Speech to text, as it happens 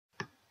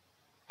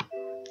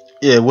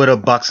Yeah, what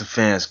up, boxing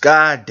fans?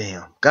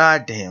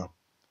 Goddamn.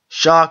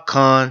 Shah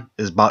Khan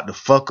is about to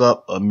fuck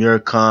up Amir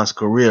Khan's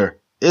career.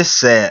 It's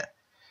sad.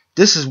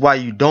 This is why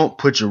you don't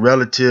put your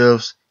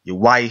relatives, your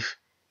wife,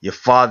 your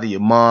father, your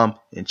mom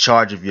in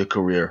charge of your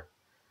career.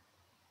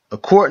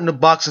 According to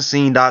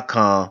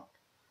BoxingScene.com,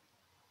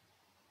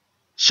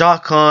 Shah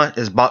Khan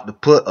is about to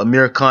put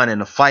Amir Khan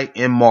in a fight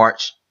in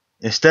March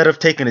instead of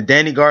taking a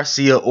Danny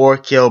Garcia or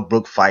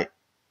Brook fight.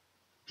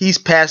 He's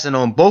passing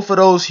on both of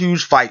those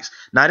huge fights.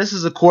 Now, this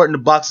is according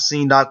to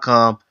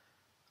BoxingScene.com.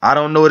 I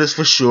don't know this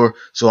for sure,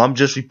 so I'm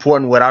just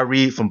reporting what I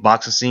read from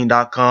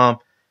BoxingScene.com.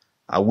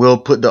 I will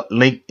put the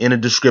link in the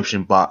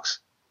description box.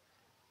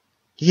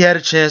 He had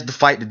a chance to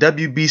fight. The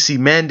WBC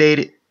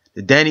mandated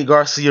the Danny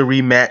Garcia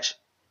rematch,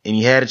 and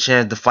he had a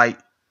chance to fight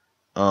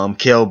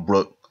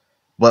Brook.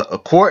 But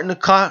according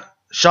to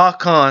Shah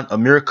Khan,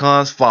 Amir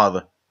Khan's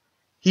father,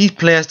 he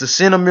plans to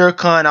send Amir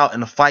Khan out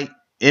in a fight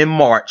in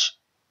March.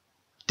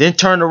 Then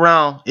turn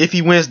around, if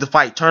he wins the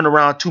fight, turn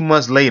around 2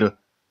 months later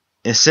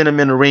and send him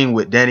in the ring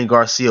with Danny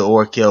Garcia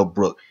or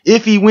Brook.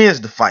 If he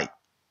wins the fight.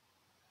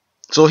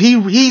 So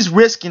he's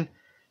risking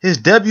his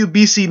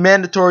WBC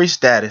mandatory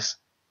status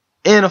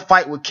in a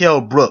fight with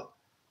Brook.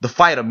 To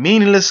fight a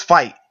meaningless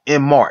fight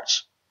in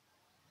March.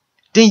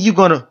 Then you're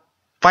going to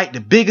fight the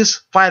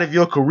biggest fight of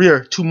your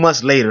career 2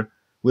 months later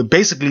with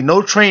basically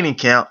no training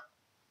camp.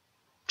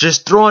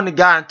 Just throwing the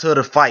guy into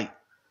the fight.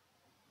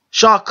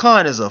 Shah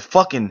Khan is a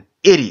fucking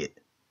idiot.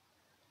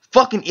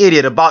 Fucking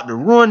idiot about to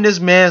ruin this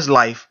man's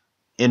life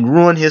and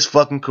ruin his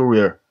fucking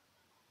career.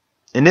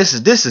 And this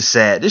is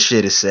sad. This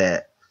shit is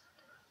sad.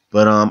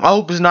 But I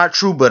hope it's not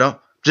true, but I'm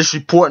just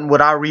reporting what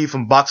I read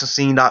from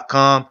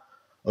BoxingScene.com.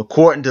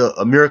 According to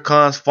Amir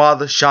Khan's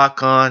father, Shah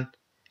Khan,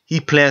 he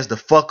plans to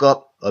fuck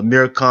up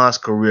Amir Khan's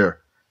career.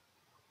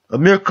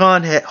 Amir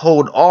Khan had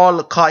all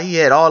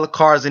the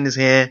cards in his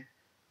hand.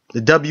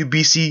 The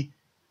WBC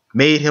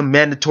made him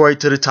mandatory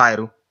to the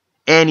title,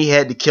 and he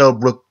had the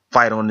Brook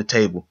fight on the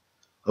table.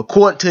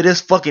 According to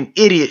this fucking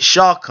idiot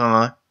Shah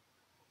Khan,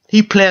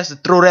 he plans to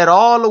throw that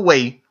all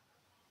away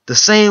the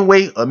same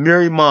way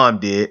Amir Imam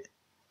did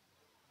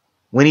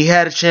when he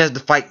had a chance to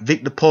fight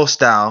Victor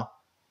Postol.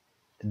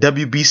 The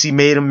WBC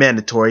made him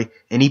mandatory,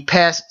 and he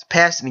passed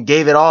and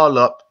gave it all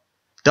up.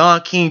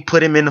 Don King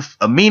put him in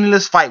a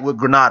meaningless fight with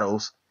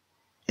Granados,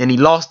 and he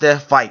lost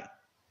that fight.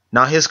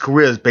 Now his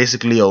career is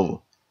basically over.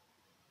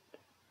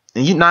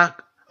 And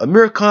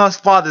Amir Khan's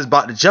father is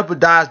about to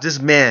jeopardize this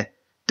man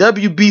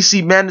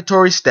WBC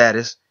mandatory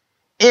status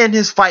and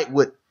his fight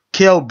with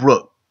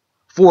Brook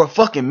for a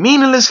fucking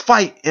meaningless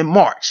fight in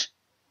March,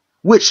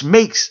 which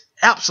makes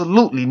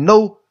absolutely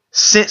no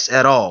sense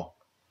at all.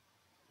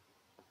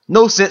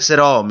 No sense at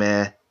all,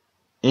 man.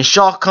 And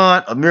Shah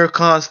Khan, Amir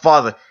Khan's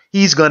father,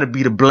 he's going to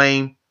be to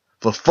blame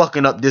for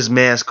fucking up this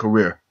man's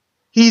career.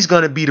 He's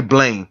going to be to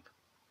blame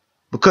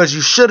because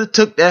you should have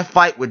took that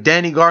fight with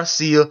Danny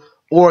Garcia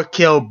or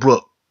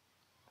Brook.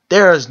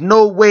 There is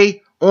no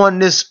way on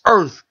this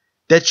earth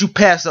that you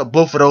pass up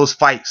both of those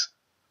fights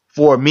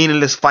for a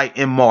meaningless fight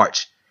in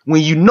March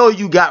when you know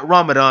you got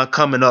Ramadan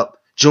coming up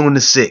June the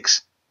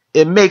 6th.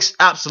 It makes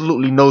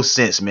absolutely no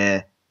sense,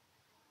 man.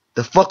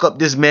 To fuck up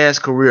this man's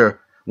career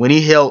when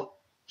he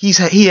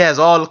has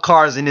all the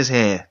cards in his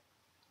hand.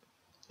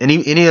 And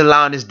he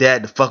allowing his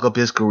dad to fuck up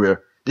his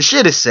career. The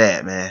shit is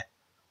sad, man.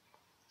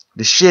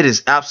 The shit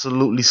is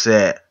absolutely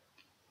sad.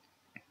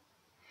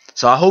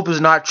 So I hope it's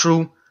not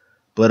true.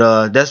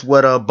 But that's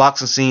what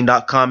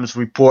BoxingScene.com is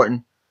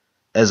reporting.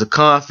 As a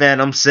Khan fan,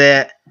 I'm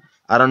sad.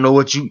 I don't know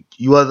what you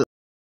other